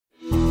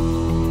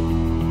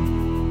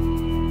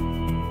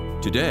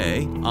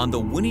Today on The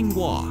Winning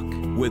Walk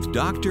with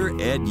Dr.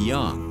 Ed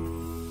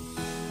Young.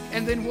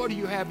 And then what do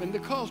you have in the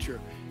culture?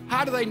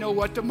 How do they know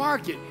what to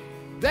market?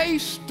 They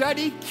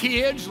study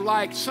kids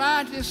like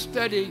scientists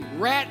study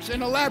rats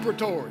in a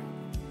laboratory.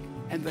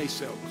 And they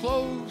sell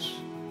clothes,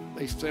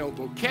 they sell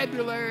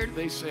vocabulary,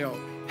 they sell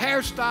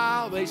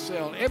hairstyle, they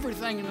sell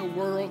everything in the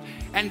world.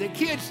 And the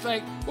kids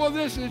think, well,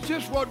 this is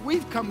just what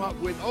we've come up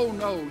with. Oh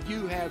no,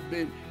 you have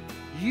been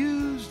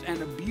used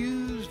and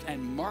abused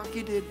and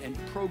marketed and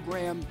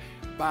programmed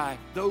by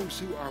those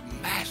who are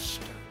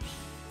masters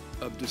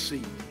of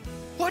deceit.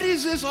 What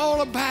is this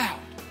all about?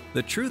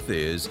 The truth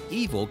is,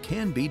 evil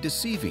can be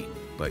deceiving,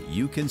 but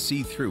you can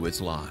see through its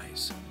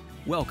lies.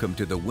 Welcome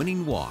to The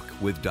Winning Walk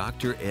with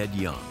Dr. Ed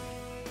Young.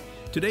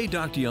 Today,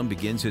 Dr. Young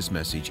begins his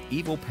message,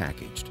 Evil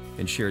Packaged,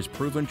 and shares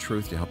proven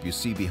truth to help you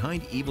see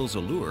behind evil's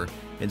allure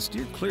and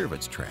steer clear of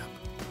its trap.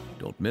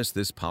 Don't miss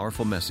this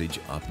powerful message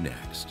up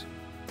next.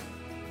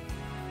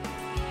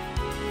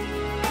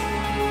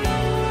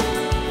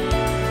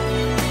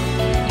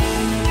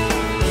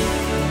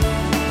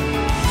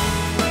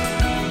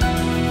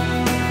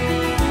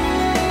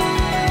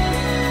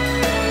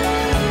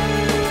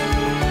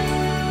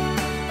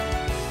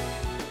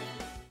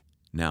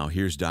 Now,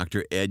 here's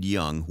Dr. Ed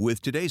Young with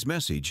today's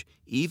message,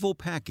 Evil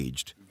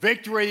Packaged.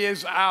 Victory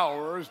is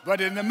ours, but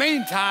in the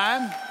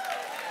meantime,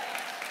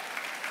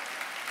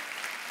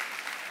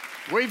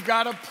 we've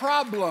got a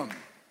problem.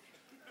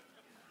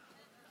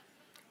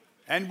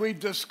 And we've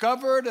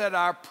discovered that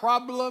our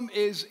problem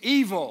is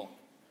evil.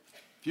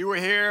 If you were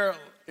here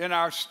in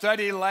our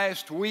study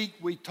last week,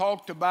 we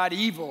talked about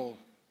evil.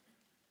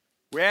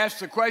 We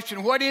asked the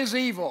question, what is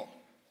evil?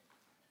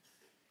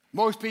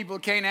 Most people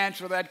can't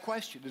answer that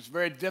question. It's a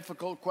very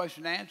difficult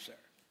question to answer.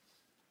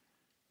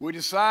 We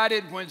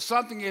decided when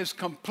something is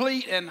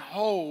complete and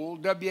whole,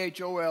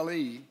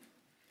 W-H-O-L-E,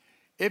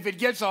 if it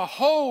gets a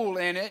hole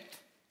in it,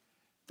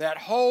 that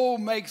hole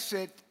makes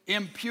it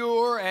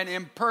impure and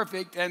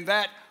imperfect, and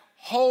that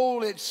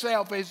hole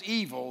itself is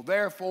evil.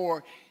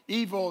 Therefore,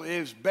 evil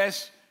is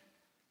best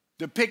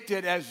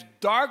depicted as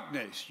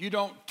darkness. You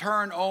don't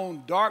turn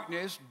on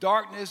darkness.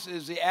 Darkness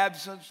is the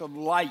absence of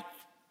light.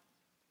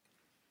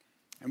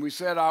 And we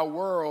said our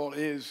world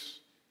is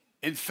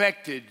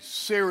infected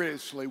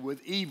seriously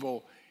with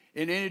evil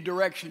in any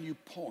direction you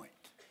point.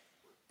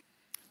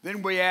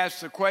 Then we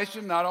asked the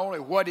question, not only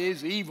what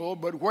is evil,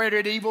 but where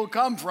did evil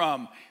come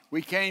from?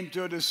 We came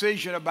to a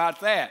decision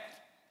about that.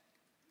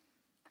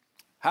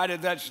 How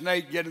did that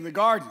snake get in the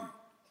garden?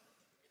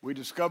 We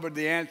discovered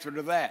the answer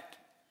to that.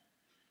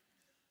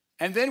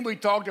 And then we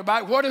talked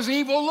about what does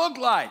evil look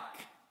like?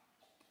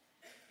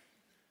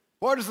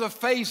 What is the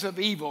face of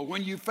evil?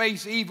 When you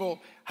face evil,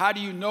 how do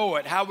you know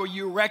it? How will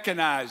you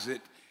recognize it?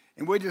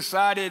 And we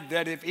decided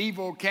that if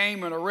evil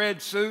came in a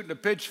red suit and a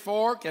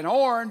pitchfork and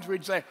horns,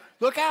 we'd say,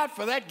 look out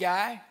for that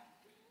guy.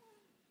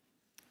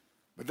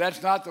 But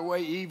that's not the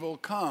way evil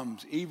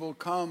comes. Evil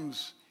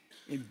comes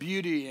in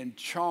beauty and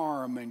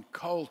charm and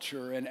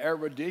culture and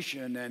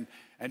erudition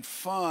and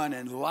fun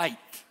and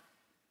light.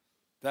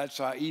 That's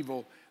how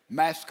evil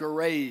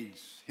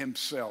masquerades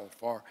himself,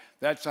 or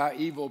that's how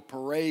evil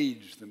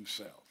parades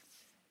themselves.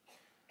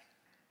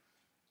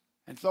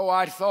 And so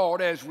I thought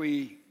as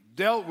we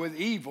dealt with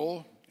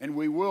evil, and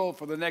we will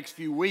for the next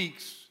few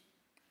weeks,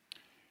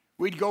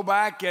 we'd go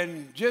back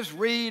and just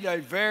read a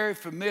very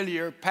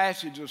familiar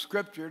passage of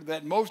Scripture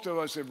that most of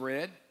us have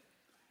read.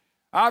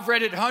 I've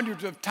read it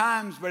hundreds of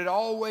times, but it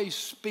always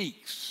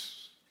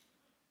speaks.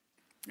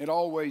 It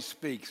always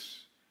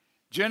speaks.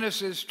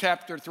 Genesis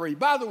chapter 3.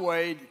 By the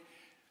way,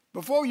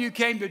 before you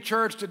came to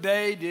church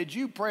today, did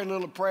you pray a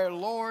little prayer,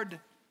 Lord,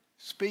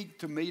 speak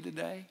to me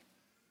today?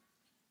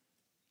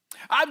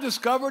 I've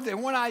discovered that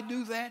when I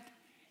do that,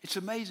 it's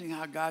amazing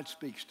how God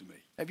speaks to me.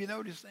 Have you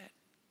noticed that?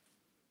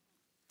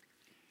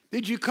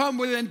 Did you come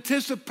with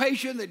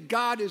anticipation that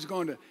God is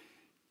going to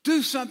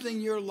do something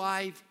in your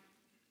life,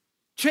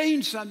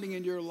 change something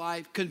in your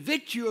life,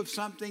 convict you of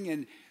something,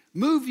 and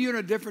move you in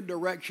a different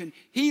direction,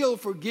 heal,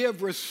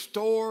 forgive,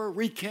 restore,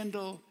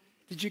 rekindle?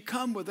 Did you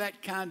come with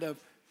that kind of,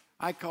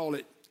 I call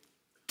it,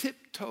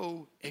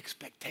 tiptoe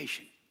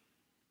expectation?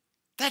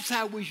 That's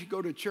how we should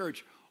go to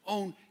church,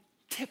 on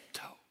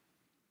tiptoe.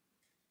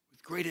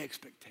 Great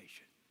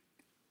expectation.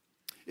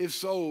 If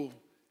so,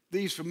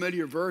 these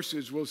familiar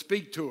verses will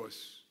speak to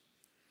us.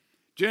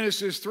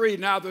 Genesis 3,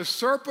 now the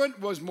serpent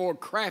was more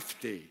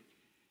crafty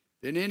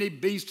than any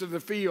beast of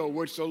the field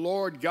which the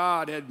Lord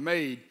God had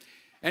made.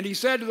 And he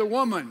said to the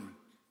woman,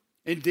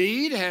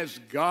 indeed, has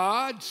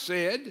God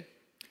said,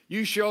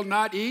 you shall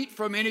not eat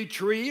from any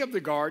tree of the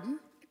garden?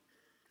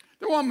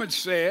 The woman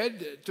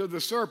said to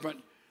the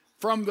serpent,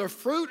 from the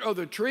fruit of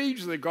the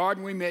trees of the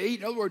garden we may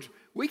eat. In other words,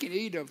 we can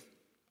eat of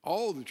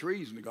all the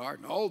trees in the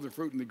garden, all the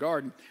fruit in the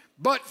garden.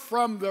 But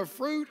from the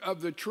fruit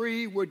of the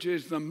tree which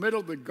is in the middle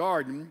of the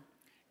garden,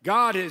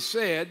 God has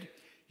said,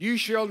 you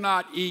shall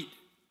not eat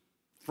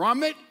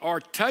from it or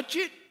touch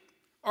it,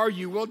 or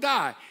you will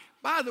die.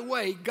 By the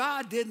way,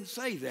 God didn't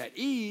say that.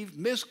 Eve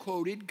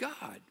misquoted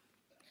God.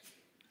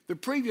 The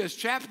previous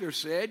chapter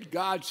said,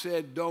 God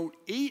said, don't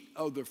eat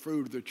of the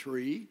fruit of the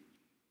tree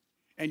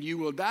and you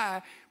will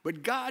die.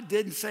 But God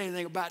didn't say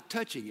anything about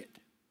touching it.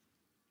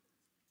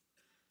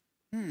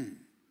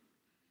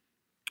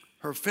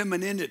 Her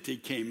femininity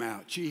came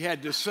out. She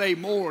had to say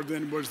more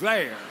than was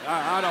there.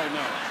 I don't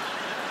know.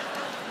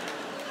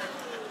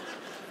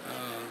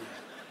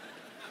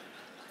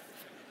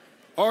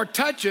 Or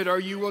touch it or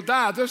you will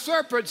die. The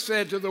serpent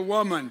said to the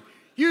woman,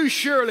 you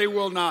surely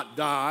will not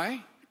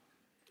die.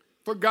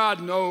 For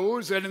God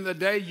knows that in the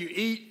day you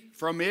eat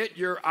from it,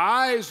 your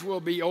eyes will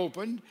be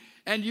opened,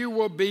 and you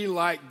will be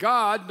like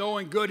God,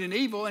 knowing good and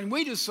evil. And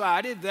we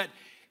decided that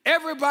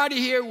everybody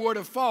here would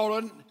have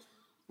fallen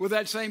with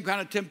that same kind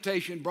of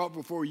temptation brought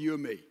before you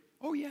and me.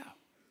 Oh, yeah.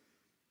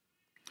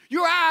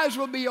 Your eyes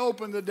will be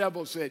open, the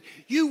devil said.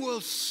 You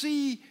will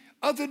see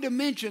other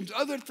dimensions,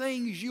 other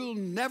things you'll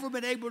never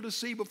been able to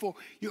see before.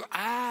 Your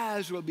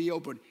eyes will be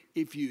open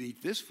if you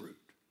eat this fruit.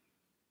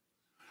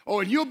 Oh,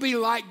 and you'll be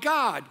like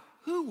God.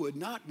 Who would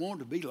not want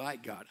to be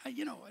like God?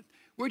 You know what?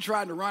 We're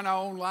trying to run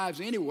our own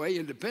lives anyway,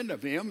 independent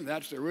of Him.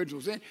 That's the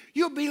original sin.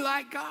 You'll be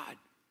like God.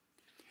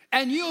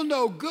 And you'll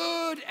know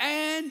good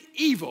and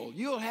evil.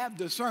 You'll have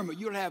discernment.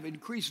 You'll have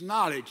increased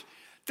knowledge.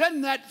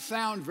 Doesn't that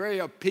sound very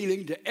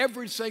appealing to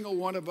every single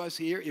one of us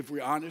here if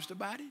we're honest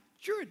about it?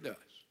 Sure it does.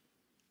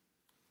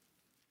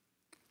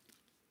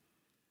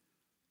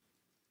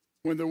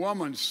 When the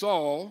woman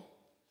saw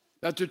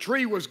that the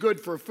tree was good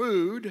for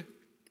food,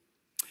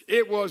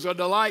 it was a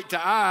delight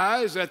to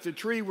eyes, that the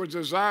tree was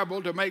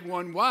desirable to make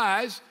one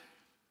wise,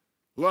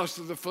 lust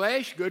of the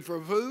flesh, good for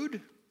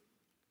food,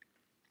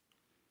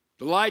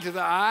 delight of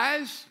the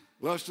eyes,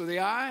 lust of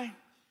the eye.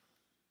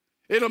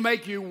 It'll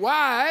make you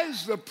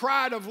wise, the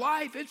pride of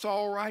life, it's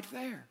all right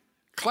there.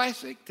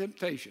 Classic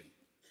temptation.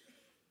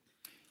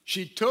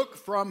 She took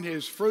from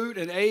his fruit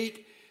and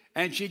ate,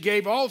 and she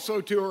gave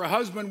also to her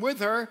husband with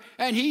her,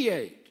 and he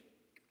ate.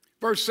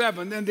 Verse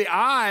 7, then the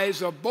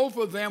eyes of both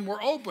of them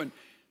were open.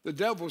 The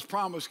devil's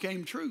promise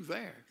came true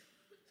there.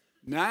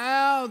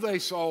 Now they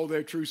saw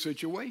their true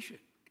situation.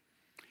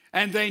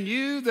 And they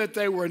knew that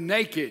they were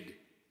naked.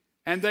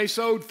 And they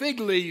sewed fig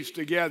leaves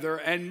together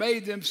and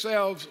made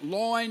themselves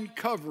loin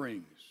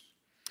coverings.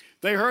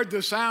 They heard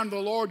the sound of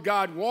the Lord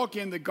God walk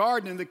in the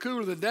garden in the cool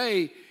of the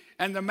day.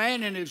 And the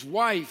man and his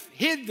wife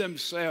hid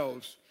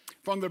themselves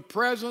from the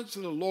presence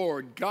of the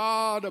Lord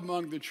God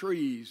among the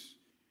trees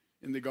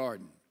in the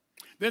garden.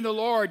 Then the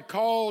Lord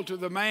called to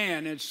the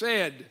man and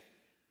said,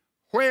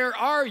 where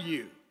are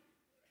you?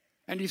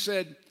 And he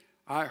said,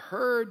 I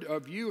heard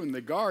of you in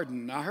the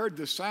garden. I heard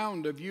the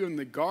sound of you in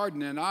the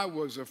garden, and I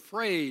was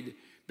afraid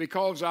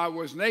because I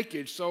was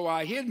naked, so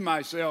I hid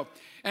myself.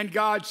 And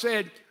God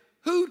said,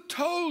 who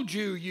told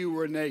you you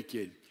were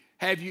naked?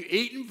 Have you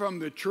eaten from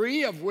the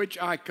tree of which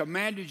I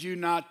commanded you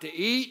not to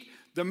eat?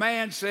 The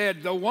man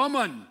said, the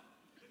woman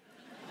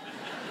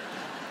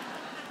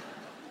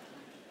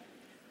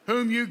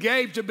whom you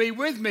gave to be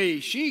with me,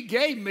 she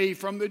gave me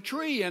from the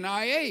tree, and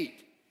I ate.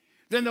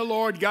 Then the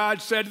Lord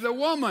God said to the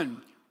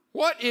woman,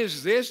 what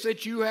is this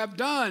that you have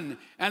done?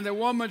 And the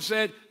woman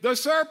said, the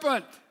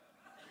serpent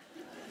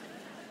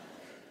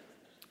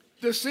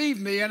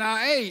deceived me, and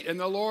I ate. And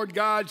the Lord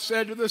God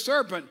said to the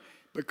serpent,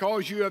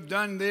 because you have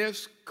done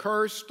this,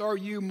 cursed are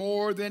you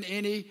more than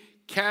any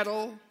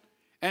cattle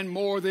and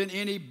more than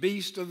any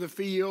beast of the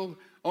field.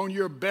 On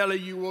your belly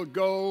you will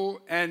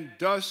go, and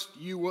dust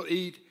you will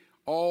eat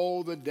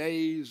all the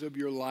days of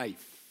your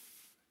life.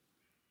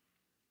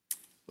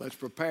 Let's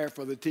prepare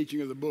for the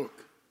teaching of the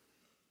book.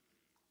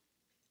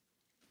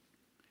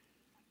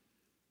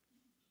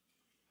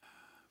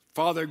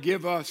 Father,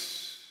 give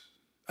us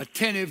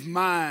attentive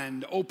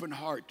mind, open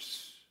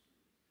hearts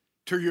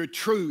to your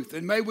truth.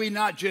 And may we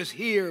not just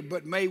hear,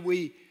 but may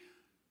we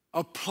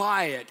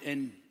apply it.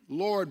 And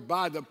Lord,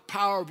 by the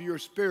power of your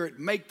Spirit,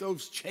 make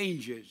those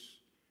changes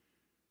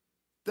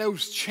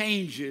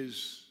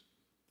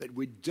that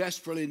we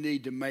desperately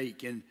need to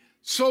make in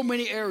so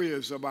many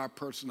areas of our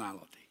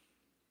personality.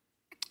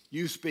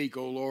 You speak,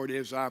 O Lord,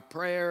 is our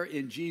prayer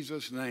in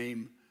Jesus'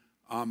 name.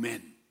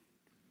 Amen.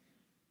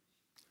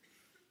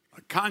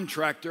 A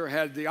contractor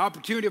had the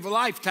opportunity of a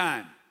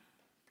lifetime.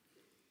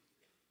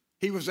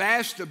 He was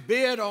asked to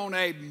bid on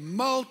a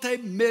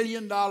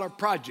multi-million-dollar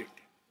project.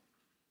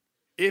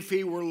 If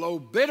he were low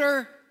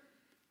bidder,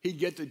 he'd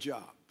get the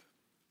job.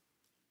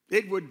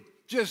 It would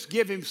just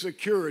give him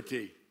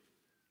security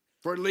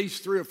for at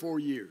least 3 or 4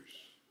 years.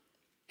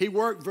 He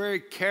worked very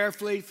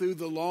carefully through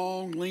the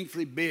long,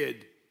 lengthy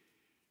bid.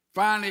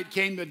 Finally, it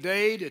came the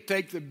day to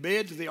take the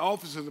bid to the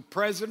office of the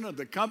president of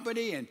the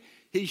company, and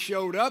he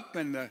showed up,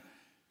 and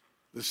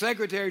the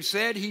secretary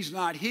said, he's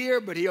not here,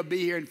 but he'll be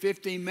here in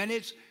 15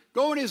 minutes.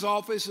 Go in his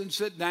office and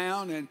sit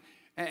down,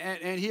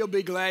 and he'll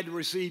be glad to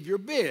receive your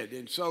bid.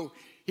 And so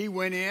he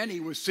went in,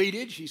 he was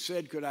seated. She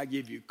said, could I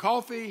give you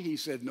coffee? He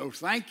said, no,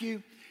 thank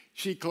you.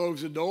 She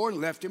closed the door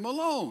and left him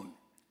alone.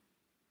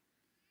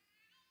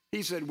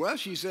 He said, well,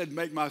 she said,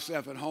 make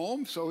myself at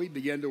home. So he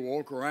began to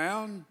walk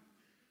around,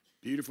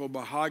 beautiful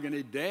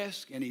mahogany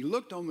desk, and he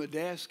looked on the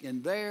desk,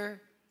 and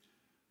there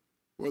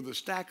were the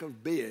stack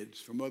of bids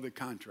from other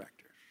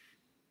contractors.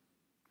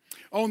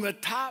 On the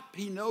top,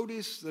 he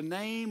noticed the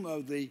name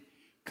of the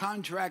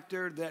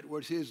contractor that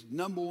was his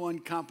number one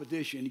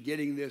competition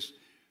getting this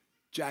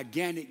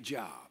gigantic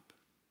job.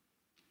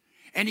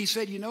 And he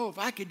said, if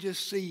I could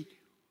just see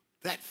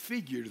that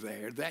figure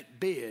there, that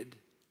bid,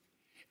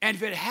 and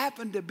if it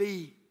happened to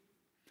be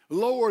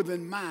lower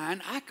than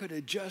mine, I could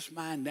adjust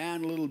mine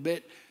down a little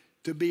bit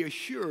to be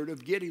assured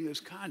of getting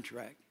this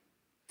contract.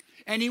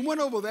 And he went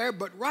over there,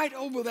 but right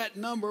over that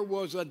number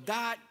was a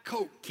Diet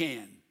Coke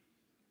can.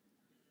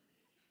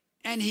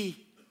 And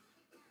he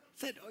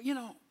said,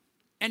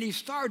 and he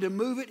started to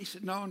move it. He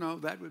said, no,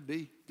 that would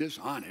be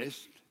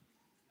dishonest.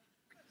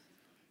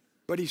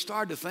 But he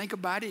started to think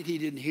about it. He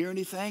didn't hear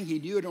anything. He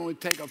knew it would only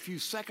take a few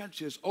seconds.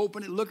 Just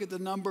open it, look at the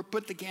number,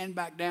 put the can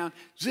back down,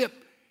 zip.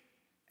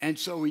 And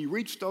so he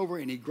reached over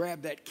and he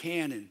grabbed that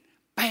can and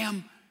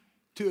bam,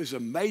 to his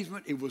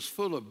amazement, it was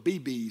full of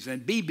BBs.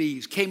 And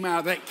BBs came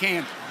out of that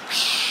can,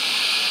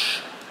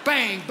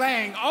 bang,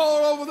 bang,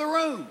 all over the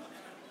room.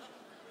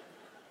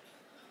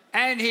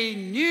 And he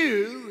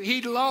knew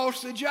he'd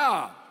lost the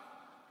job.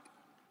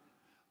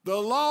 The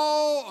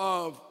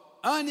law of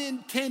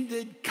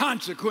unintended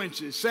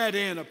consequences set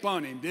in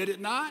upon him, did it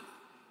not?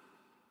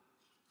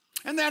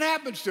 And that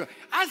happens to him.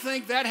 I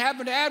think that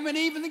happened to Adam and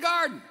Eve in the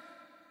garden.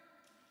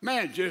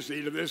 Man, just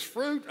eat of this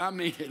fruit. I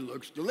mean, it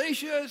looks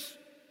delicious.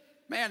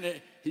 Man,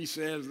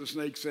 the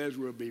snake says,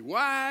 we'll be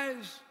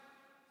wise.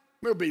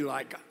 We'll be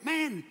like,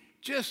 man,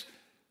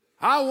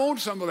 I want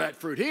some of that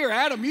fruit. Here,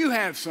 Adam, you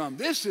have some.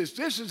 This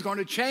is going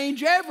to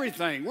change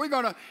everything. We're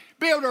going to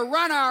be able to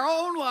run our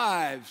own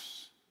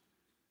lives.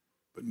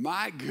 But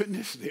my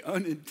goodness, the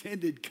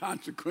unintended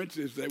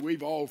consequences that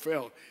we've all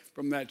felt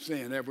from that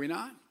sin, have we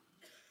not?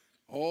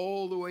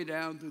 All the way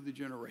down through the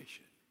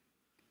generation.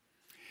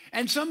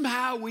 And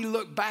somehow we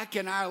look back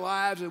in our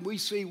lives and we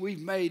see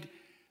we've made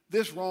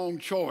this wrong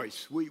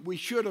choice. We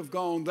should have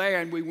gone there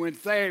and we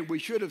went there. We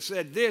should have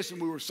said this and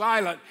we were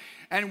silent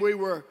and we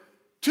were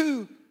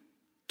too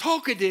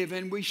talkative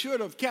and we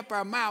should have kept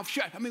our mouth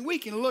shut. I mean, we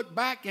can look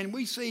back and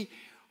we see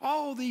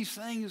all these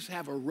things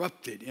have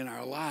erupted in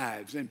our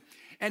lives.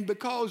 And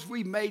because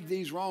we made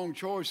these wrong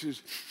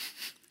choices,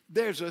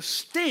 there's a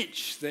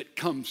stench that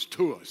comes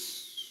to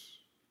us.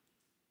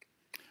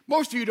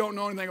 Most of you don't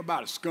know anything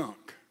about a skunk.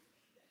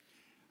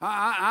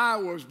 I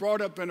was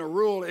brought up in a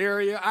rural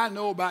area. I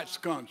know about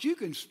skunks. You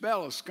can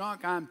smell a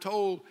skunk, I'm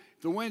told,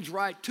 if the wind's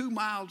right, 2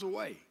 miles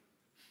away.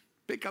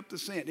 Pick up the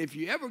scent. If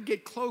you ever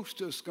get close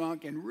to a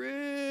skunk and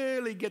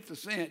really get the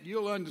scent,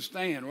 you'll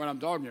understand what I'm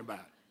talking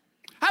about.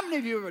 How many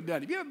of you have ever done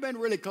it? Have you ever been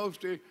really close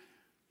to it?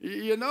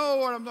 You know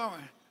what I'm talking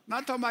about. I'm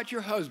not talking about your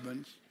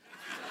husbands.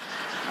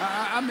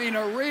 I mean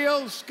a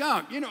real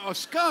skunk.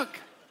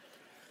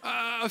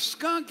 A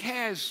skunk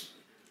has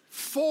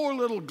 4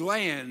 little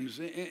glands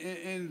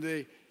in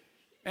the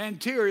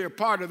anterior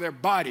part of their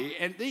body.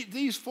 And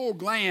these 4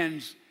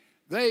 glands,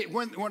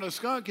 when a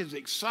skunk is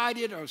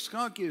excited or a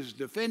skunk is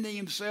defending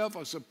himself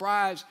or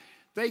surprised,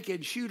 they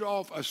can shoot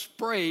off a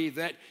spray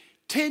that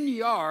 10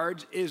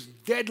 yards is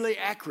deadly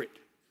accurate.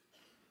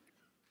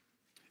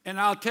 And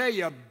I'll tell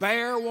you, a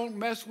bear won't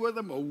mess with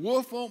them, a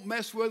wolf won't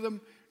mess with them.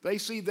 They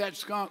see that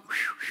skunk,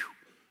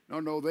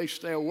 no, they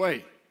stay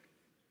away.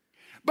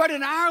 But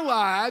in our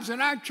lives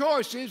and our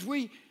choices,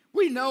 we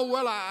know,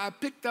 well, I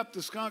picked up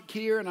the skunk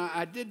here and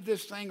I did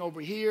this thing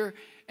over here.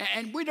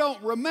 And we don't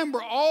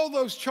remember all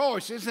those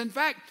choices. In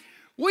fact,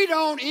 we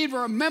don't even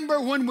remember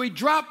when we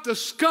dropped the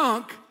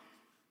skunk,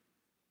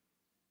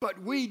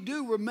 but we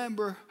do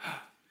remember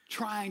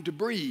trying to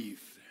breathe.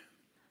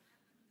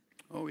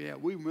 Oh, yeah,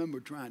 we remember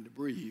trying to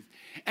breathe.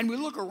 And we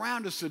look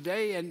around us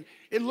today and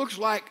it looks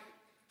like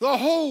the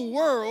whole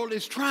world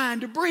is trying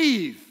to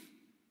breathe.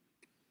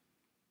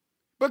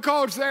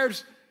 Because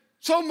there's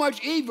so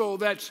much evil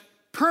that's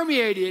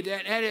permeated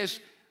and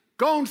has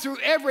gone through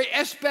every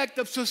aspect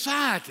of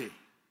society.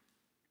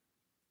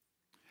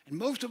 And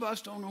most of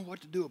us don't know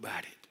what to do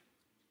about it.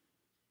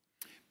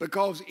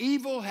 Because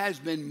evil has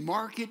been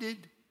marketed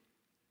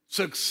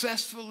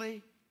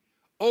successfully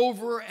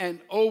over and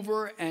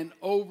over and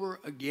over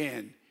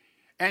again.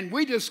 And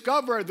we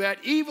discover that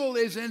evil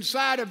is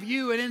inside of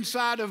you and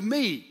inside of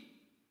me.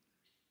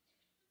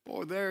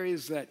 Boy, there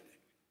is that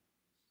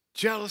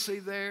jealousy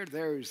there.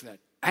 There is that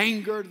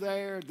anger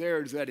there.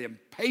 There is that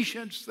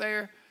impatience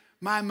there.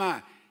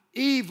 My.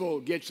 Evil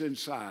gets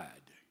inside.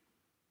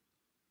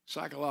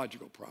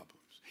 Psychological problems.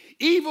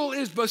 Evil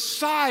is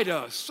beside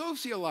us.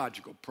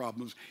 Sociological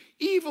problems.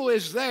 Evil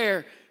is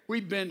there.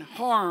 We've been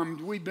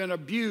harmed. We've been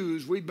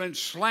abused. We've been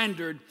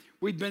slandered.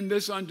 We've been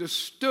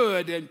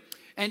misunderstood.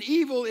 And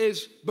evil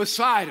is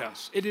beside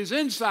us. It is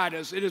inside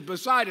us. It is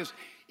beside us.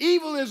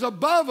 Evil is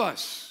above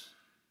us.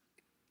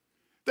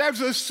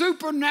 There's a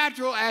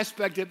supernatural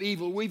aspect of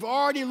evil we've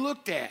already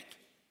looked at.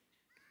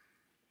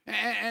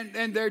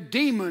 And they're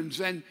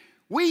demons. And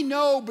we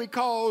know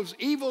because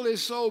evil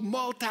is so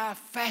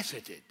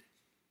multifaceted.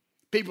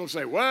 People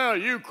say, well,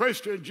 you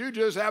Christians, you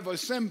just have a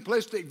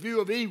simplistic view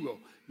of evil.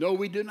 No,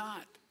 we do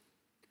not.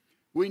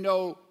 We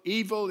know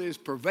evil is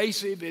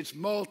pervasive, it's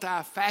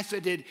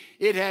multifaceted,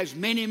 it has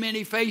many,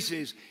 many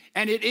faces,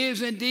 and it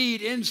is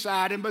indeed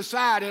inside and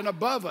beside and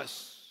above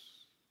us.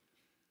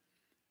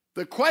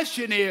 The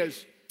question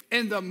is,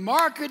 in the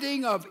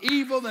marketing of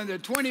evil in the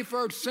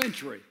 21st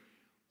century,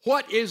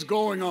 what is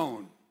going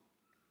on?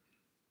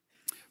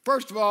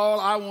 First of all,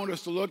 I want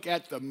us to look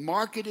at the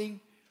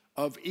marketing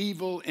of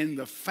evil in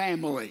the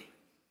family.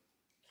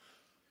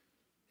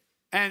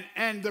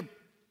 And the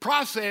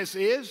process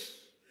is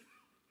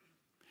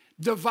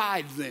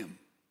divide them.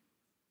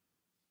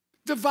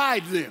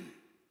 Divide them.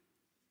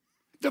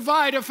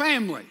 Divide a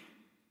family.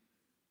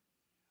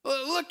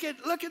 Look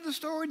at the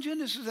story in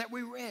Genesis that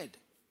we read.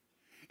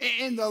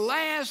 In the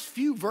last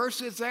few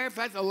verses there, in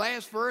fact, the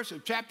last verse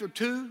of chapter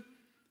 2,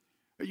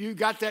 you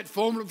got that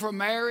formula for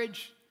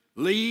marriage: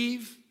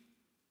 leave,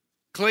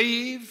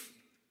 cleave,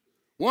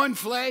 one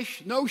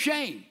flesh, no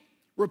shame.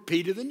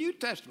 Repeated in the New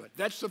Testament.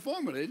 That's the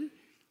formula, isn't it?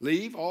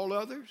 Leave all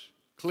others,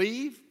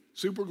 cleave,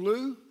 super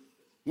glue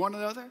one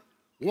another,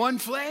 one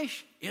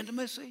flesh,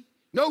 intimacy,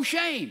 no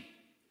shame.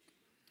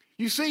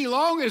 You see,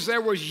 long as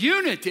there was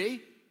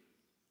unity,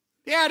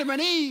 Adam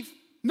and Eve,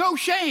 no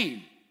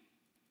shame.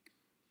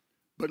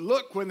 But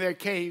look, when there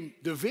came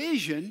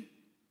division,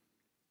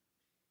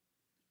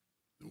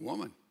 the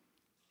woman,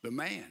 the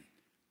man,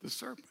 the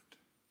serpent.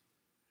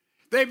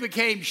 They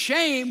became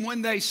shame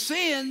when they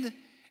sinned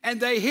and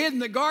they hid in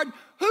the garden.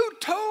 Who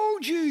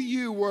told you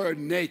you were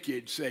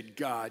naked, said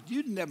God.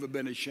 You'd never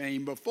been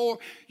ashamed before.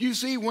 You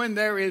see, when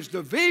there is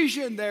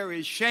division, there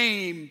is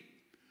shame.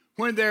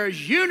 When there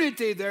is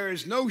unity, there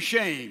is no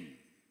shame.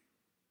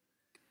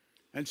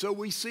 And so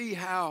we see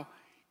how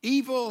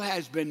evil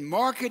has been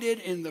marketed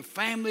in the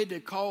family to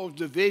cause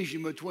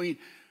division between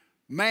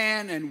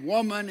man and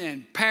woman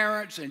and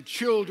parents and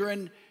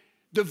children.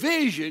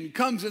 Division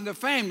comes in the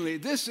family.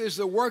 This is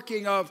the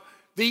working of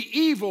the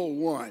evil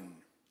one.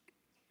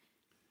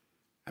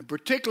 And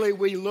particularly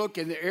we look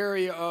in the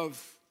area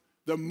of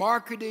the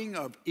marketing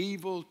of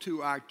evil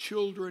to our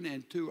children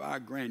and to our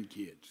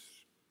grandkids.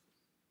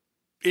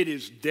 It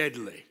is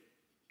deadly.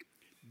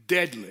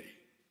 Deadly.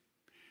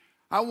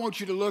 I want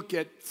you to look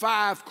at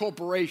 5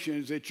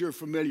 corporations that you're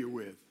familiar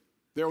with.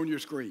 They're on your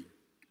screen.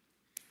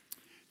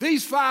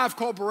 These 5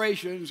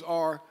 corporations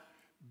are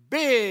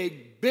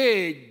big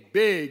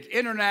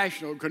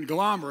international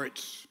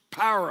conglomerates,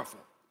 powerful.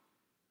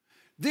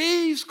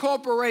 These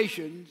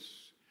corporations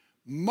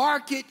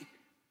market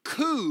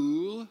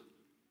cool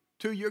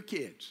to your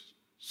kids.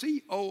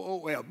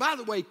 C-O-O-L. By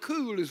the way,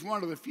 cool is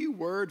one of the few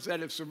words that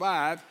have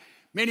survived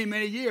many,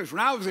 many years.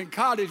 When I was in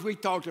college, we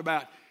talked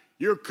about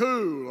you're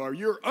cool, or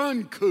you're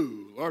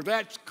uncool, or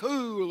that's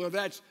cool, or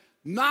that's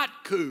not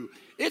cool.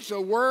 It's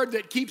a word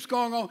that keeps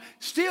going on.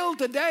 Still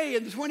today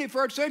in the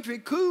 21st century,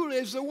 cool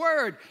is the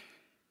word.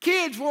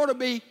 Kids want to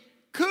be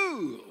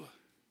cool,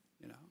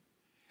 you know.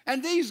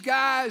 And these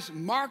guys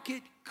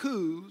market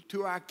cool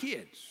to our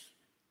kids.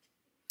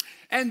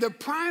 And the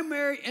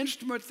primary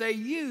instrument they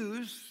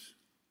use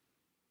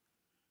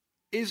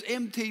is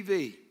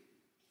MTV.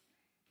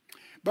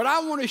 But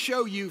I want to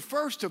show you,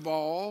 first of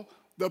all,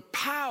 the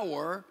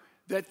power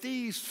that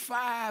these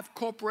 5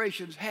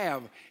 corporations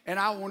have. And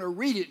I want to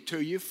read it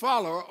to you.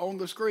 Follow on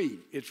the screen.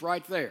 It's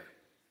right there.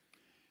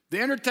 The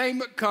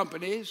entertainment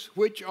companies,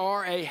 which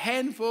are a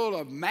handful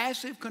of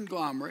massive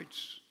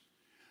conglomerates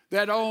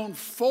that own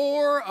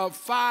 4 of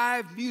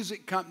 5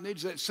 music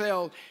companies that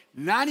sell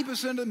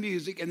 90% of the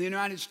music in the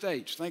United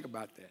States. Think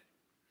about that.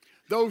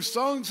 Those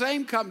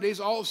same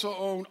companies also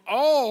own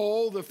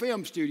all the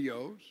film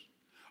studios,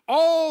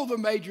 all the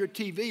major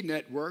TV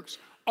networks,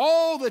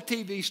 all the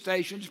TV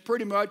stations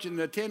pretty much in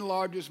the 10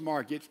 largest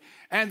markets,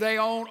 and they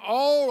own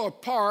all or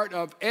part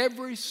of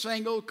every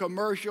single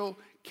commercial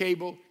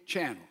cable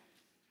channel.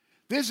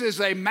 This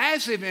is a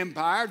massive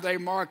empire. They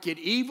market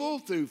evil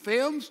through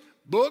films,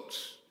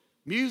 books,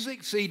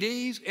 music,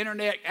 CDs,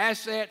 internet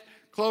asset,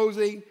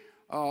 clothing,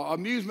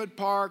 amusement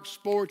parks,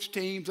 sports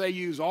teams. They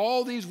use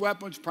all these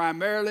weapons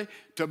primarily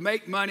to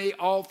make money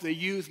off the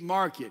youth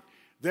market.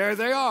 There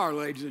they are,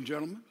 ladies and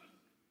gentlemen.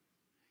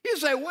 You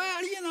say,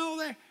 well, you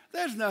know,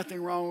 there's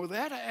nothing wrong with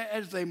that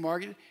as they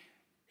market it.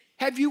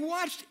 Have you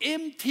watched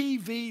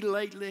MTV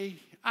lately?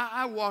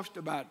 I watched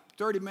about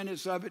 30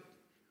 minutes of it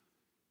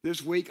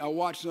this week. I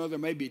watched another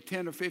maybe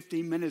 10 or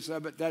 15 minutes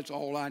of it. That's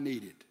all I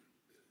needed.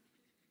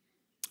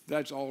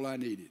 That's all I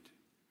needed.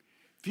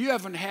 If you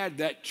haven't had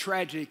that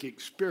tragic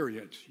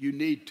experience, you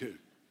need to.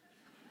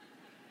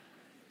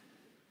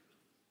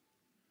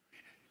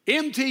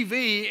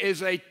 MTV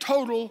is a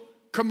total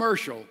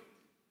commercial.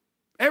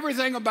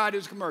 Everything about it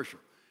is commercial.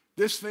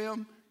 This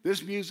film,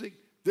 this music,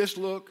 this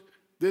look,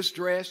 this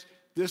dress,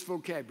 this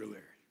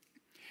vocabulary.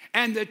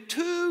 And the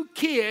 2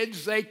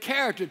 kids they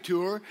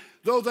caricature,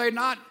 though they're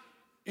not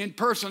in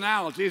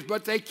personalities,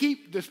 but they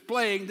keep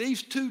displaying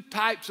these 2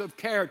 types of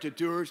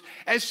caricatures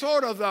as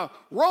sort of the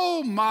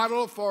role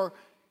model for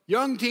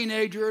young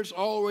teenagers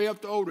all the way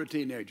up to older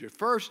teenagers.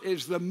 First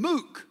is the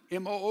mook,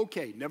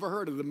 M-O-O-K. Never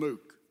heard of the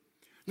mook.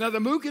 Now,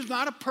 the mook is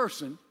not a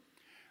person,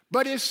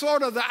 but it's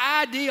sort of the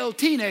ideal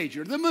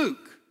teenager, the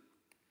mook.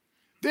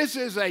 This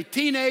is a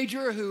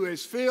teenager who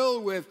is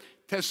filled with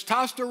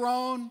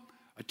testosterone,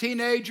 a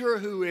teenager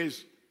who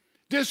is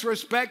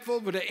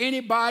disrespectful to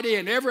anybody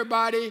and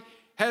everybody,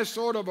 has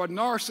sort of a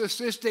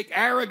narcissistic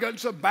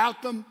arrogance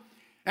about them,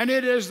 and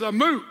it is the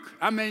mook.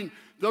 I mean,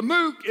 the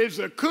mook is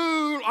a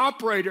cool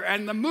operator,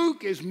 and the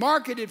mook is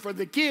marketed for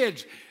the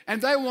kids,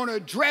 and they want to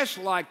dress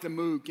like the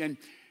mook and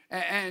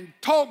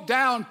talk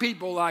down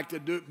people like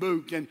the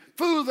mook and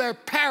fool their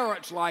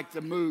parents like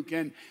the mook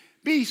and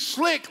be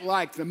slick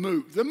like the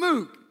mook. The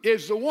mook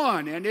is the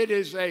one, and it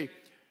is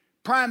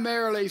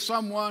primarily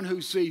someone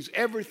who sees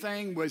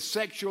everything with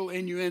sexual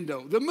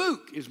innuendo. The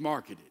mook is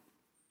marketed.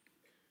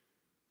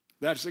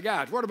 That's the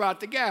guys. What about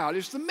the gal?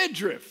 It's the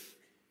midriff.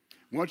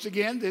 Once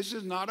again, this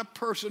is not a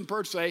person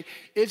per se.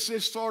 It's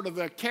this sort of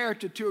a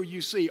caricature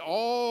you see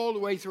all the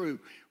way through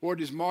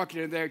what is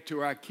marketed there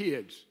to our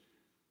kids.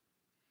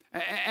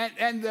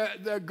 And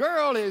the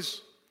girl is,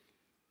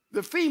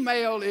 the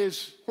female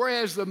is,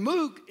 whereas the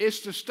mook is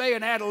to stay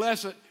an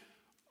adolescent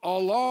a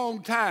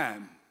long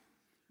time.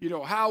 You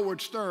know, Howard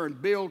Stern,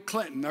 Bill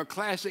Clinton, they're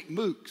classic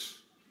mooks.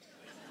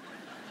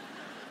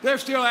 They're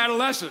still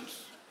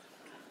adolescents.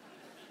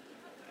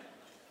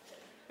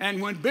 And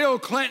when Bill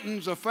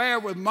Clinton's affair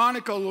with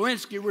Monica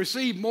Lewinsky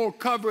received more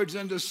coverage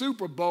than the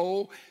Super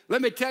Bowl,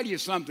 let me tell you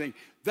something.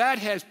 That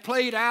has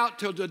played out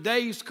till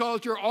today's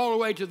culture all the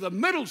way to the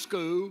middle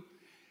school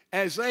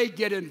as they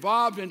get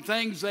involved in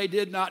things they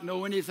did not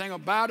know anything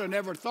about or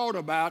never thought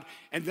about,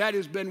 and that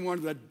has been one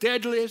of the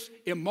deadliest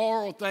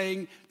immoral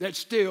things that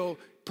still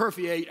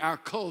permeate our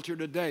culture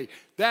today.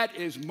 That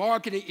is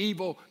marketing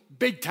evil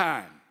big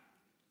time.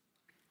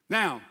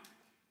 Now,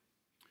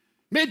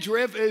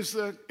 midriff is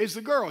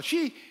the girl.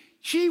 She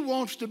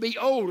wants to be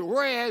older,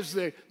 whereas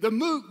the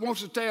mook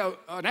wants to stay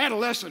an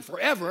adolescent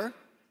forever.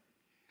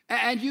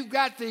 And you've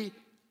got the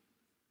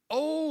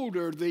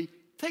older,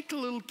 take the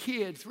little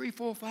kid, 3,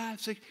 4,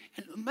 5, 6,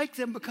 and make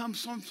them become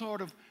some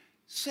sort of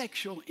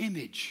sexual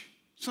image,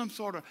 some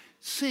sort of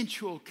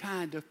sensual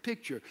kind of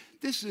picture.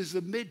 This is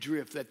the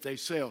midriff that they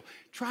sell,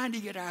 trying to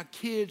get our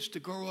kids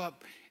to grow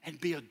up and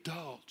be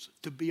adults,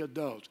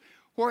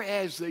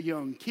 Whereas the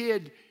young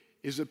kid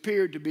is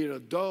appeared to be an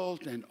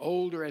adult and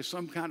older as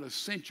some kind of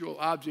sensual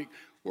object,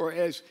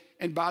 whereas,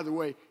 and by the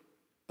way,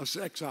 a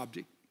sex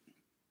object.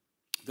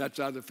 That's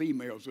how the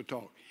females are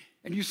taught.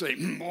 And you say,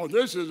 oh,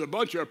 this is a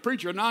bunch of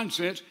preacher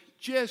nonsense.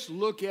 Just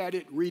look at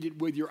it, read it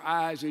with your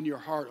eyes and your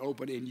heart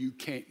open, and you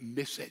can't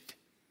miss it.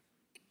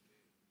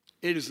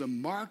 It is the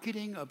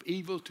marketing of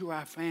evil to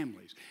our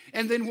families.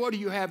 And then what do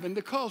you have in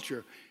the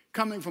culture?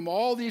 Coming from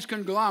all these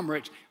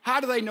conglomerates, how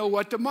do they know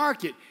what to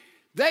market?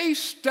 They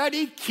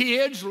study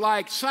kids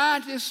like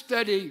scientists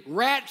study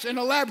rats in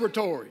a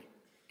laboratory.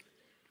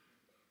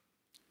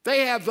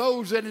 They have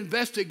those that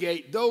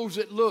investigate, those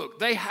that look.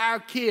 They hire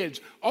kids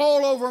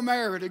all over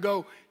America to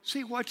go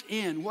see what's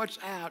in, what's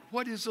out,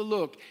 what is the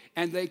look.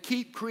 And they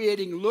keep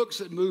creating looks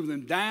that move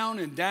them down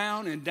and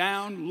down and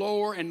down,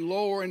 lower and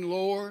lower and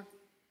lower.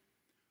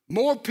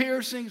 More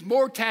piercings,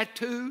 more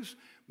tattoos.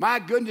 My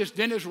goodness,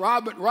 Dennis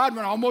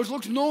Rodman almost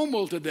looks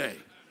normal today.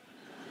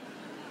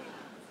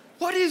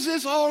 What is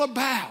this all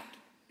about?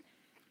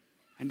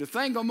 And the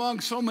thing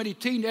among so many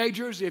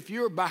teenagers, if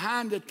you're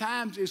behind the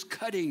times, is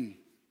cutting.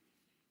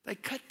 They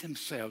cut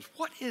themselves.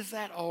 What is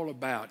that all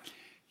about?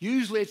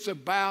 Usually it's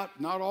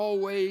about, not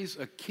always,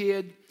 a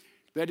kid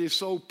that is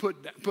so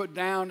put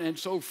down and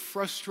so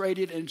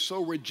frustrated and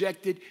so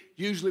rejected,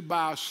 usually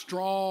by a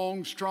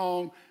strong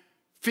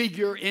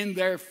figure in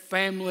their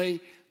family.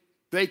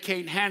 They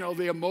can't handle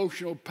the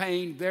emotional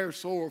pain,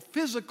 therefore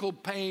physical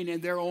pain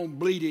and their own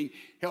bleeding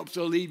helps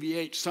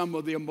alleviate some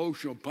of the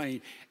emotional pain.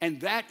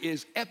 And that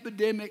is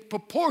epidemic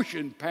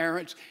proportion,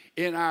 parents,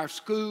 in our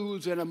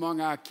schools and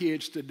among our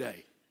kids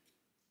today.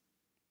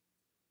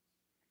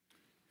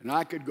 And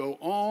I could go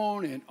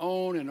on and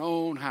on and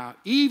on how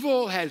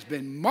evil has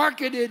been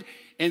marketed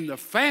in the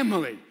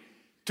family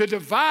to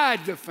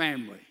divide the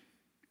family,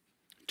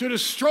 to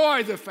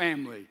destroy the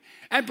family,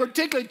 and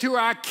particularly to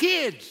our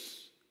kids.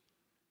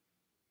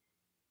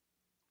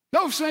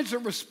 No sense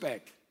of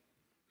respect.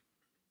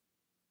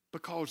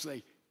 Because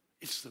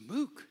it's the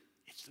mook,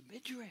 it's the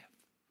midriff.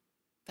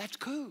 That's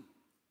cool.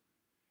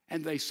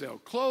 And they sell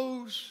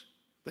clothes,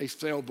 they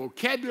sell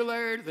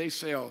vocabulary, they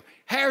sell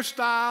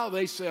hairstyle,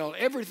 they sell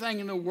everything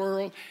in the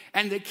world.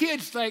 And the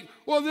kids think,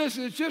 well, this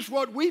is just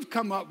what we've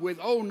come up with.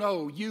 Oh,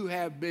 no, you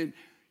have been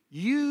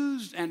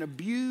used and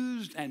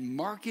abused and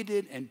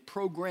marketed and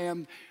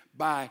programmed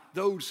by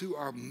those who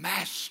are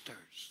masters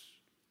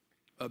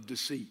of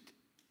deceit.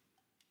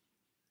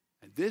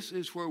 And this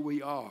is where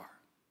we are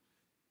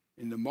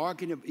in the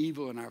marketing of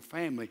evil in our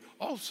family.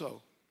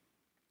 Also,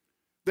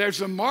 there's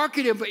a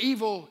marketing of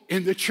evil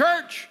in the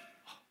church.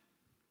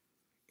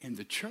 In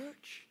the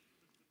church.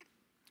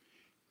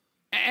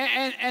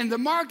 And the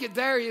market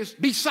there is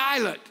be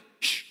silent.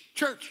 Shh,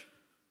 church,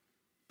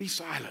 be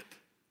silent.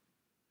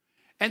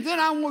 And then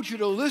I want you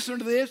to listen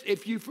to this.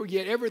 If you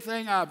forget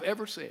everything I've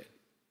ever said,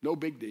 no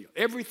big deal.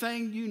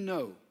 Everything you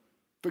know,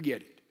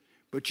 forget it.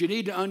 But you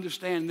need to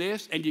understand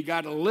this, and you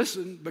got to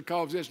listen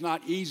because it's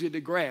not easy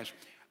to grasp.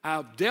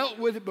 I've dealt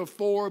with it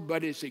before,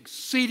 but it's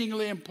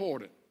exceedingly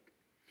important.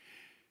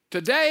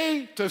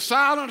 Today, to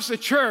silence the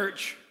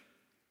church,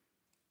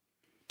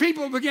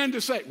 people begin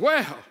to say,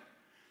 well,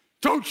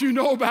 don't you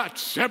know about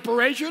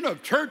separation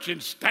of church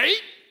and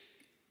state?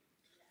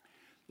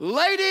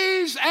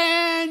 Ladies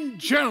and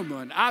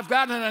gentlemen, I've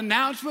got an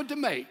announcement to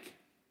make.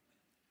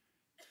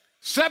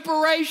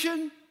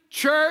 Separation,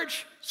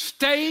 church,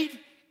 state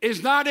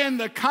is not in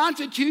the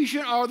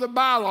Constitution or the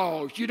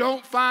bylaws. You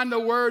don't find the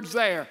words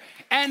there.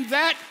 And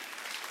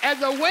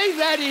the way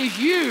that is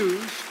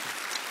used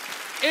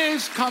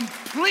is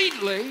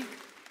completely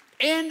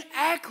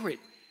inaccurate.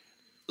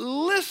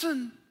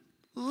 Listen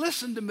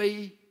to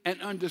me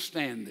and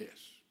understand this.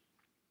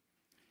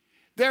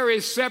 There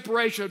is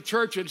separation of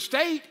church and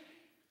state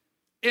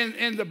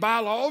in the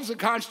bylaws, the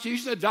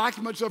Constitution, the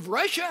documents of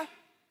Russia.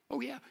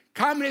 Oh, yeah.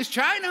 Communist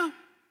China.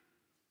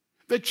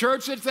 The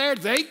church that's there,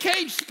 they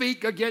can't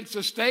speak against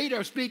the state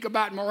or speak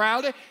about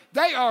morality.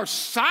 They are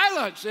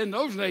silenced in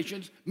those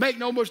nations. Make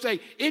no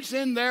mistake. It's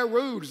in their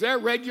rules, their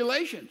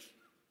regulations.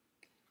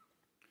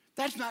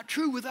 That's not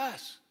true with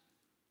us.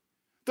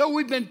 Though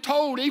we've been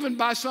told, even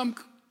by some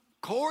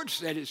courts,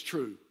 that it's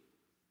true.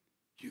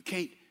 You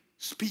can't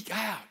speak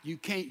out. You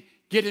can't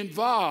get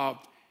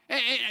involved.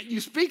 And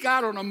you speak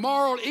out on a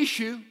moral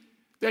issue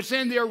that's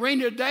in the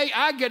arena today.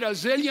 I get a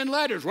zillion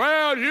letters.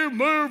 Well, you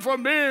moved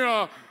from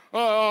being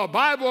a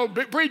Bible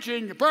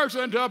preaching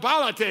person to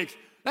politics.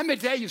 Let me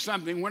tell you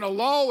something. When a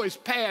law is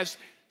passed,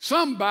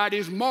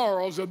 somebody's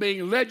morals are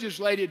being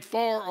legislated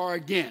for or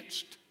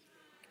against.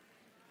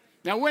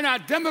 Now, we're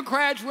not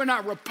Democrats, we're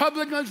not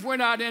Republicans, we're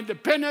not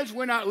independents,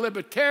 we're not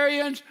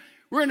libertarians,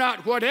 we're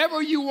not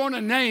whatever you want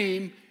to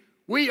name.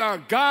 We are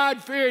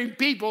God-fearing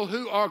people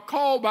who are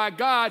called by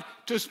God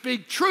to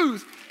speak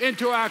truth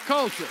into our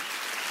culture.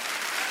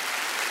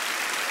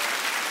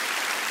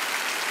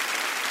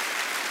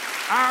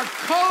 Our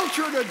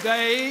culture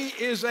today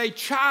is a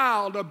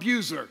child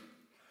abuser.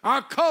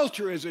 Our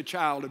culture is a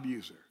child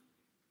abuser.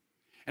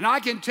 And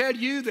I can tell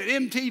you that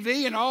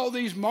MTV and all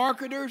these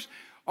marketers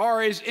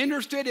are as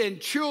interested in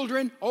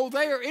children. Oh,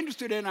 they are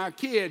interested in our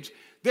kids.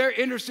 They're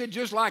interested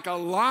just like a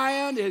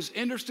lion is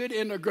interested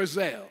in a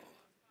gazelle.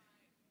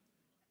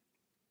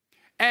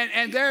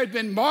 And there has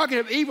been market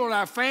of evil in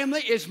our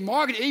family. It's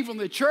market of evil in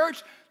the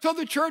church. So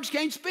the church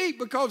can't speak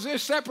because they're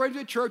separated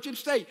the church and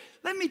state.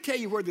 Let me tell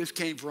you where this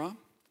came from.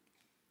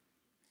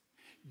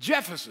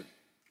 Jefferson,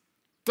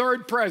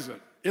 third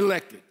president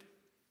elected.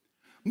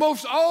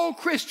 Most all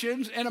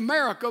Christians in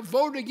America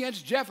voted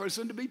against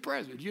Jefferson to be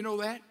president. You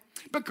know that?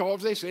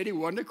 Because they said he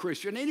wasn't a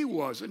Christian, and he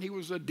wasn't. He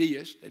was a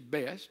deist at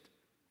best.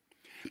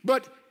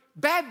 But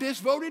Baptists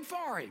voted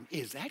for him.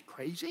 Is that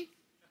crazy?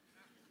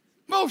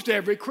 Most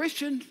every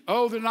Christian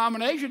of the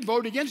denomination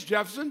voted against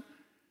Jefferson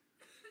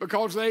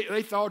because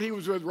they thought he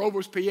was with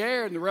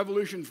Robespierre in the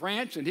Revolution in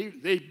France, and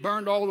they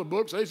burned all the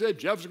books. They said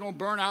Jefferson's going to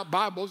burn out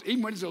Bibles.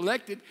 Even when he's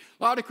elected,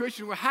 a lot of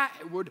Christians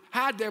would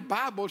hide their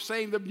Bibles,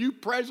 saying the new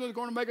president is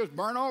going to make us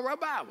burn all our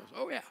Bibles.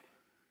 Oh, yeah.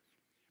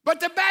 But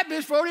the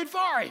Baptists voted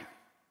for him.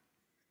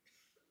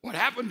 What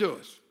happened to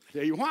us? I'll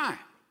tell you why.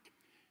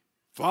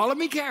 Follow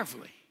me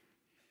carefully.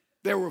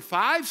 There were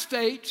 5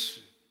 states,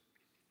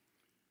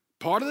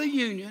 part of the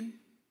Union,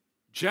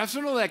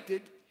 Jefferson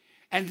elected,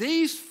 and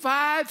these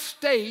 5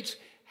 states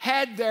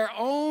had their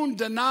own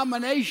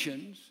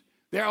denominations,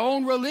 their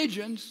own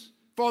religions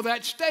for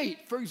that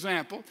state. For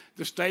example,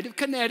 the state of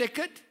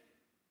Connecticut,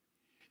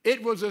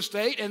 it was a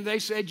state, and they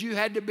said you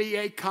had to be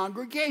a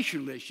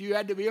Congregationalist. You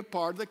had to be a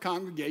part of the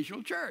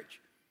Congregational church.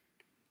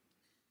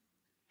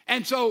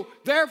 And so,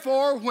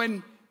 therefore,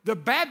 when the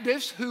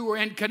Baptists who were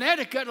in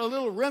Connecticut, a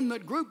little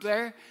remnant group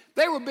there,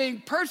 they were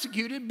being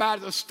persecuted by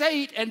the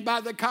state and by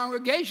the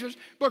congregations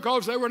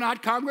because they were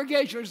not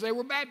Congregationalists, they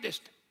were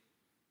Baptists.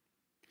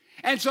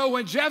 And so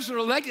when Jefferson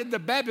elected, the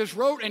Baptists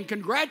wrote and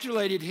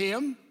congratulated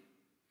him.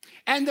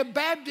 And the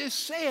Baptists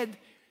said,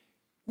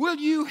 will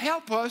you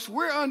help us?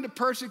 We're under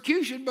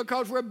persecution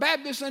because we're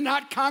Baptists and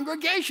not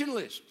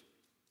Congregationalists.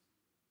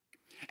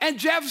 And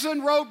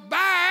Jefferson wrote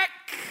back,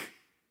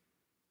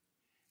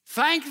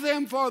 thanked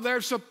them for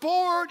their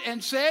support,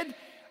 and said,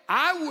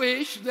 I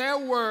wish there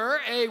were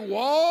a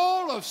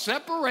wall of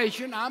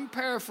separation. I'm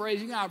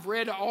paraphrasing. I've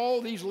read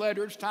all these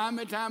letters time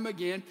and time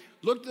again.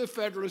 Looked at the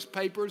Federalist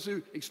Papers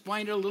who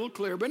explained it a little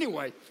clearer. But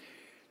anyway,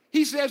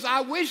 he says, I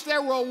wish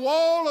there were a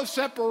wall of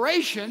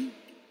separation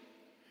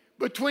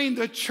between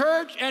the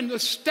church and the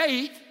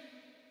state,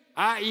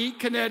 i.e.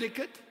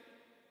 Connecticut,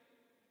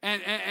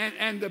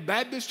 and the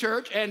Baptist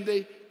church and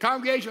the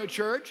Congregational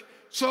church.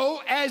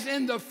 So as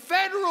in the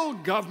federal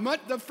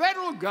government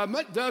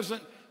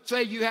doesn't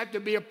say you have to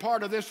be a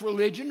part of this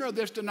religion or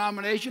this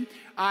denomination.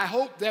 I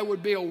hope there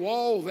would be a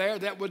wall there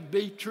that would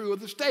be true of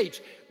the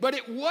states. But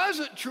it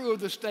wasn't true of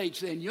the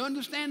states then. You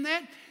understand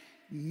that?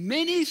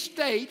 Many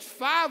states,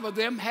 5 of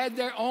them, had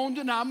their own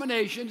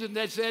denominations, and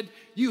they said,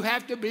 you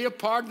have to be a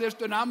part of this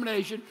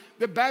denomination.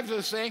 The Baptists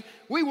are saying,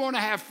 we want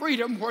to have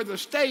freedom where the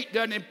state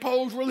doesn't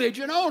impose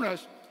religion on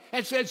us.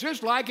 And says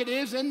just like it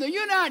is in the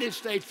United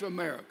States of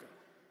America.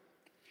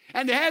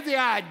 And they have the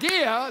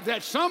idea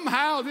that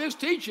somehow this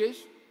teaches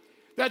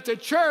that the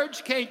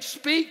church can't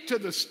speak to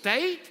the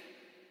state.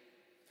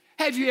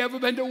 Have you ever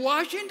been to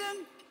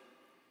Washington?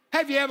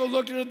 Have you ever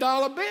looked at a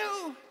dollar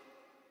bill?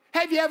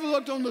 Have you ever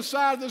looked on the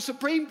side of the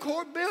Supreme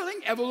Court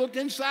building? Ever looked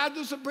inside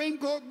the Supreme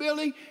Court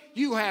building?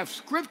 You have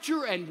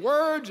scripture and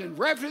words and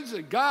references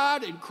to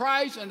God and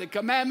Christ and the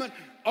commandment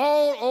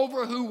all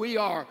over who we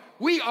are.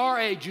 We are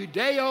a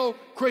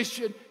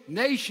Judeo-Christian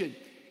nation.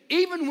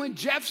 Even when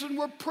Jefferson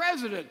were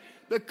president,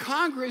 the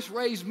Congress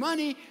raised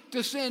money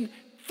to send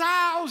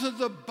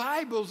thousands of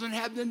Bibles and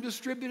have them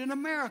distributed in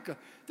America,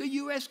 the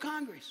U.S.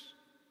 Congress.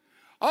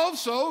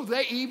 Also,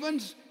 they even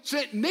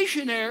sent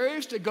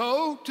missionaries to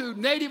go to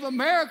Native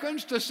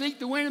Americans to seek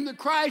the winning of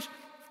Christ,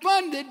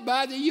 funded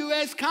by the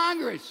U.S.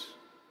 Congress.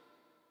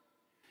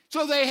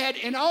 So they had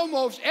in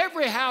almost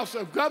every house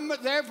of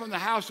government there, from the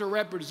House of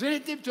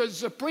Representatives to the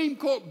Supreme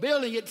Court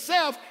building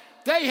itself,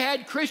 they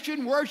had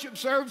Christian worship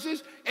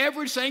services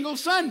every single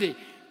Sunday.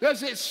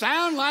 Does it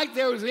sound like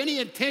there was any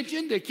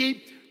intention to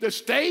keep the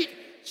state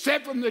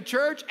separate from the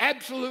church?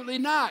 Absolutely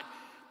not.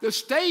 The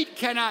state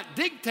cannot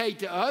dictate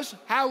to us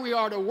how we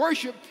are to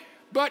worship,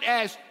 but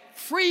as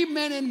free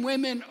men and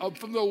women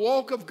from the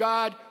walk of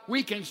God,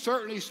 we can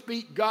certainly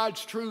speak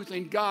God's truth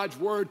and God's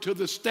word to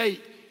the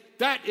state.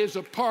 That is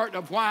a part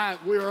of why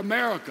we're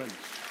Americans.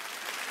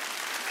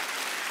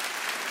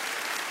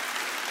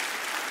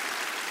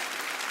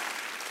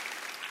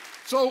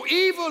 So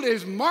evil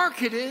is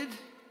marketed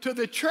to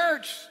the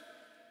church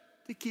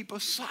to keep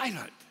us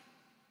silent.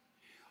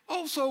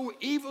 Also,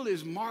 evil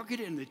is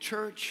marketed in the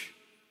church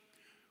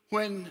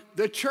when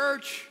the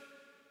church,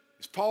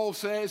 as Paul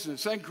says in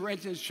 2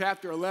 Corinthians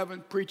chapter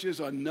 11,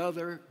 preaches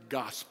another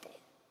gospel.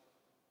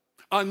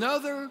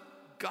 Another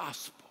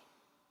gospel.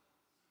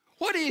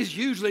 What is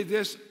usually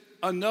this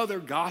another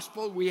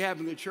gospel we have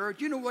in the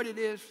church? You know what it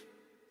is?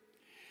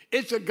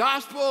 It's a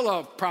gospel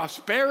of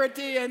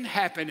prosperity and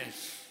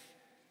happiness.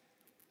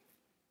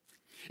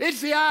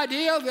 It's the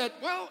idea that,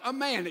 well, a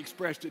man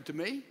expressed it to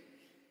me.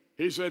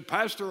 He said,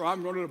 "Pastor,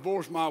 I'm going to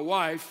divorce my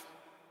wife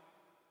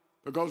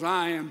because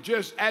I am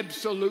just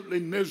absolutely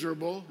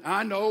miserable.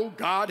 I know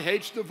God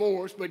hates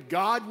divorce, but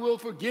God will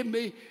forgive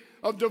me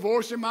of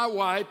divorcing my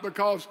wife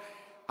because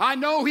I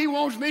know He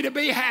wants me to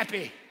be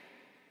happy."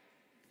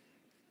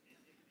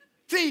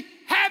 See,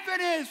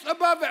 happiness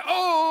above it.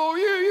 Oh,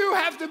 you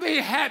have to be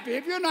happy.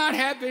 If you're not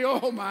happy,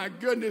 oh my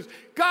goodness,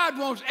 God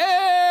wants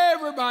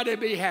everybody to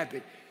be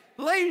happy.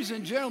 Ladies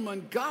and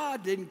gentlemen,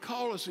 God didn't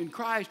call us in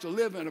Christ to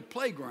live in a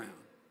playground.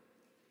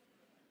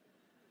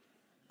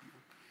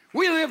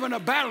 We live in a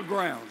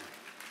battleground.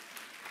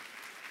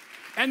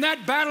 And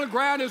that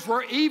battleground is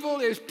where evil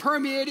is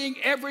permeating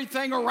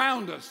everything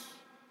around us.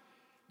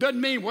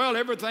 Doesn't mean, well,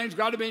 everything's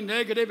got to be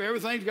negative,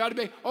 everything's got to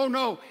be, oh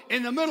no.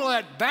 In the middle of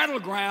that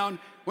battleground,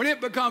 when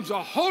it becomes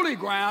a holy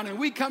ground and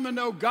we come to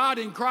know God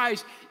in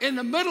Christ, in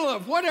the middle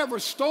of whatever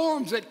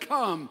storms that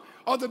come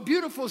or the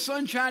beautiful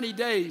sunshiny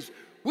days,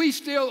 we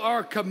still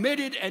are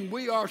committed and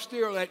we are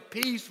still at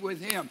peace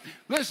with Him.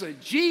 Listen,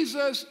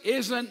 Jesus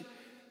isn't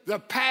the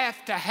path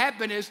to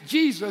happiness.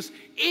 Jesus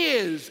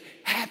is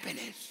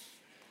happiness.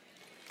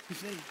 You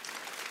see,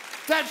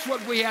 that's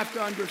what we have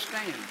to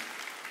understand.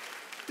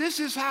 This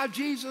is how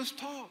Jesus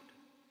taught.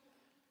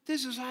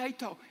 This is how He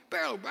taught.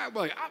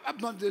 I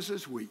bumped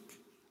this week.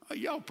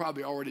 Y'all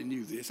probably already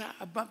knew this.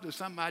 I bumped into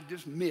something I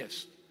just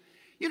missed.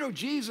 You know,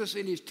 Jesus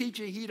in His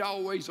teaching, He'd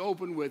always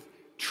open with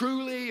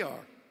truly or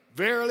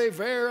verily,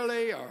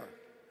 verily, or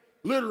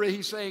literally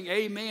He's saying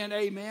amen,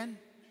 amen.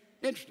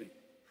 Interesting.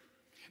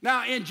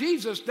 Now, in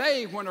Jesus'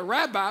 day, when a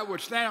rabbi would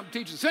stand up and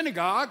teach the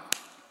synagogue,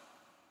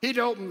 he'd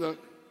open the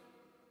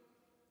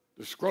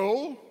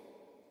scroll,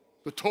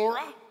 the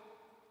Torah,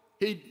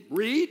 he'd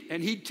read,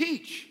 and he'd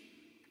teach.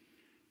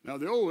 Now,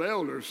 the old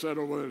elders said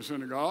over the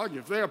synagogue,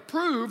 if they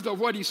approved of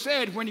what he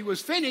said when he was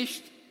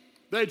finished,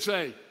 they'd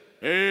say,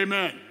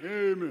 amen,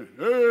 amen,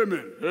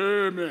 amen,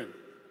 amen.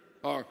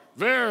 Or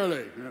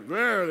verily,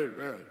 verily,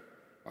 verily.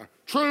 Or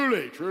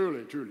truly,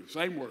 truly, truly.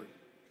 Same word.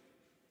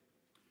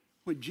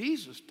 When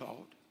Jesus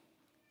taught,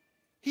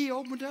 He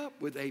opened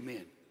up with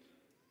amen.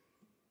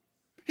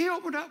 He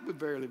opened up with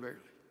verily, verily.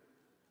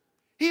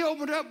 He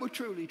opened up with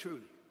truly,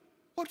 truly.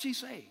 What's He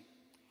saying?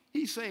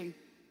 He's saying,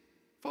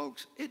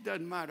 folks, it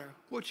doesn't matter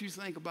what you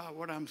think about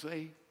what I'm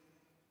saying.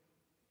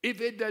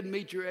 If it doesn't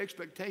meet your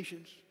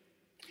expectations,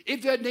 if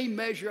it doesn't even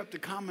measure up to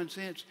common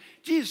sense,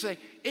 Jesus said,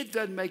 it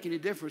doesn't make any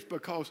difference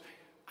because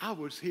I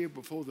was here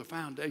before the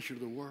foundation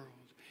of the world.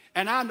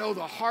 And I know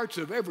the hearts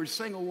of every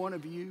single one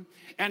of you.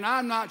 And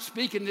I'm not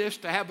speaking this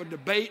to have a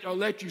debate or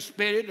let you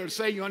spin it or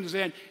say you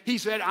understand. He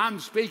said, I'm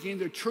speaking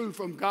the truth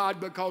from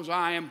God because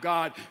I am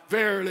God.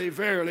 Verily,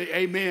 verily,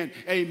 amen,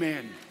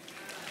 amen.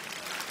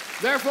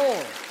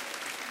 Therefore,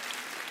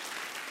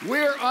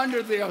 we're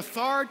under the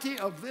authority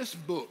of this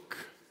book.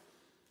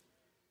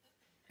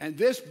 And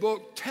this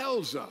book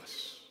tells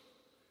us,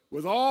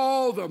 with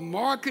all the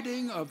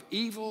marketing of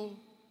evil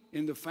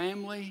in the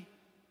family,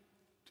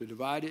 to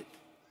divide it,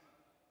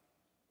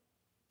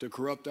 to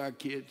corrupt our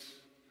kids,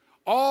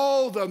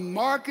 all the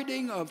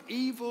marketing of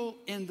evil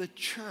in the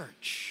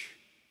church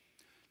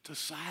to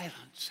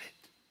silence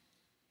it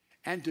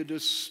and to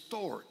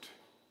distort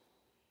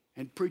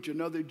and preach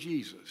another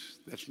Jesus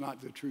that's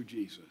not the true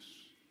Jesus.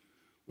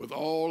 With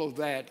all of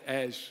that,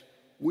 as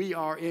we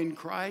are in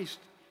Christ,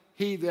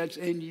 he that's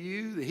in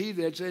you, he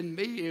that's in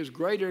me is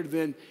greater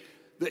than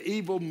the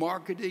evil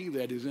marketing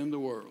that is in the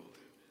world.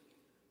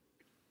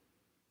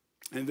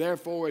 And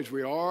therefore, as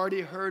we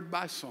already heard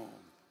by song,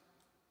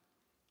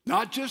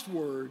 not just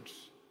words,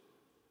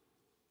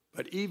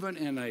 but even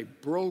in a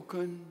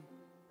broken,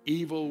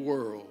 evil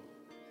world,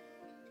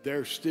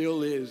 there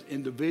still is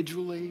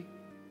individually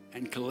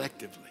and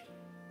collectively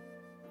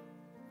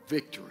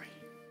victory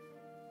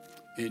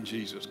in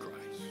Jesus Christ.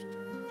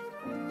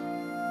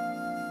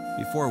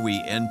 Before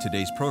we end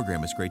today's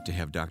program, it's great to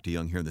have Dr.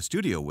 Young here in the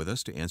studio with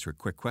us to answer a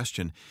quick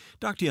question.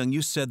 Dr. Young,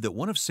 you said that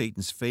one of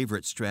Satan's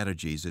favorite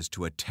strategies is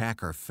to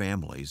attack our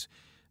families.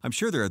 I'm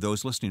sure there are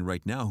those listening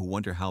right now who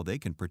wonder how they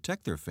can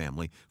protect their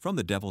family from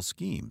the devil's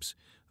schemes.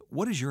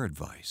 What is your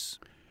advice?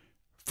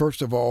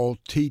 First of all,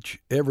 teach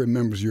every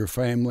member of your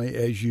family,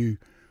 as you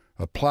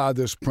apply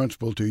this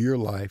principle to your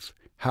life,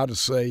 how to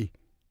say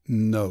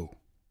no.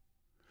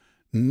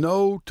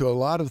 No to a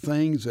lot of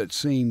things that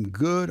seem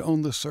good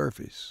on the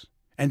surface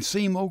and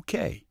seem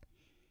okay.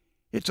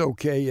 It's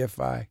okay if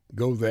I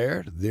go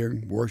there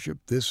during worship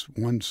this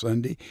one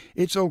Sunday.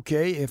 It's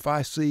okay if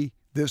I see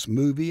this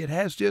movie. It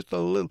has just a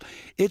little.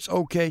 It's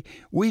okay.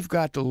 We've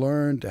got to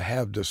learn to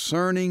have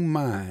discerning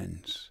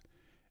minds.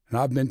 And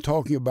I've been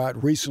talking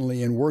about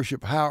recently in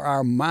worship how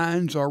our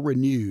minds are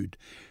renewed.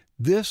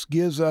 This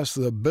gives us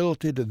the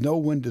ability to know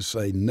when to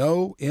say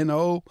no,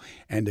 N-O,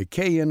 and to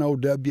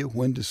K-N-O-W,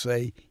 when to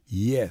say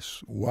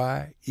yes,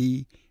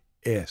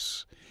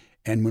 Y-E-S.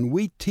 And when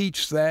we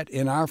teach that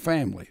in our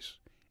families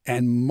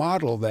and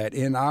model that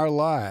in our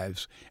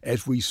lives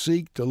as we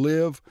seek to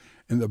live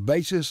in the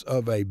basis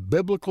of a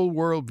biblical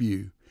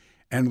worldview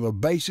and the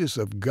basis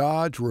of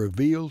God's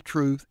revealed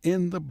truth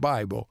in the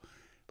Bible,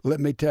 let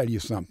me tell you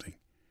something.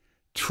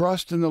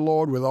 Trust in the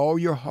Lord with all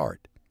your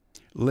heart.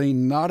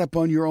 Lean not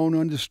upon your own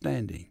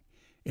understanding.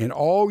 In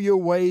all your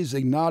ways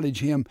acknowledge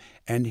Him,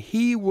 and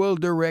He will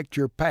direct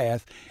your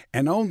path.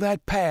 And on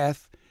that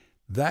path,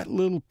 that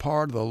little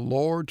part of the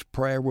Lord's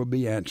Prayer will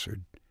be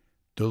answered.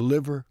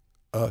 Deliver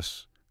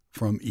us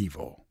from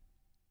evil.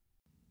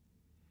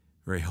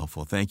 Very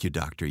helpful. Thank you,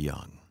 Dr.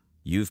 Young.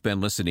 You've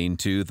been listening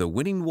to The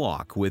Winning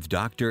Walk with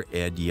Dr.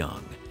 Ed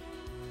Young.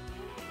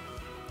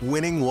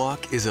 Winning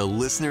Walk is a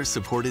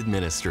listener-supported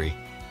ministry.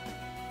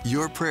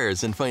 Your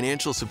prayers and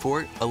financial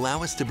support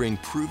allow us to bring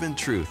proven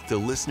truth to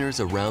listeners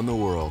around the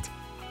world.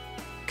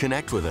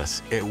 Connect with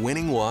us at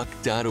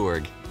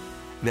winningwalk.org.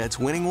 That's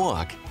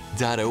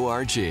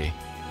winningwalk.org.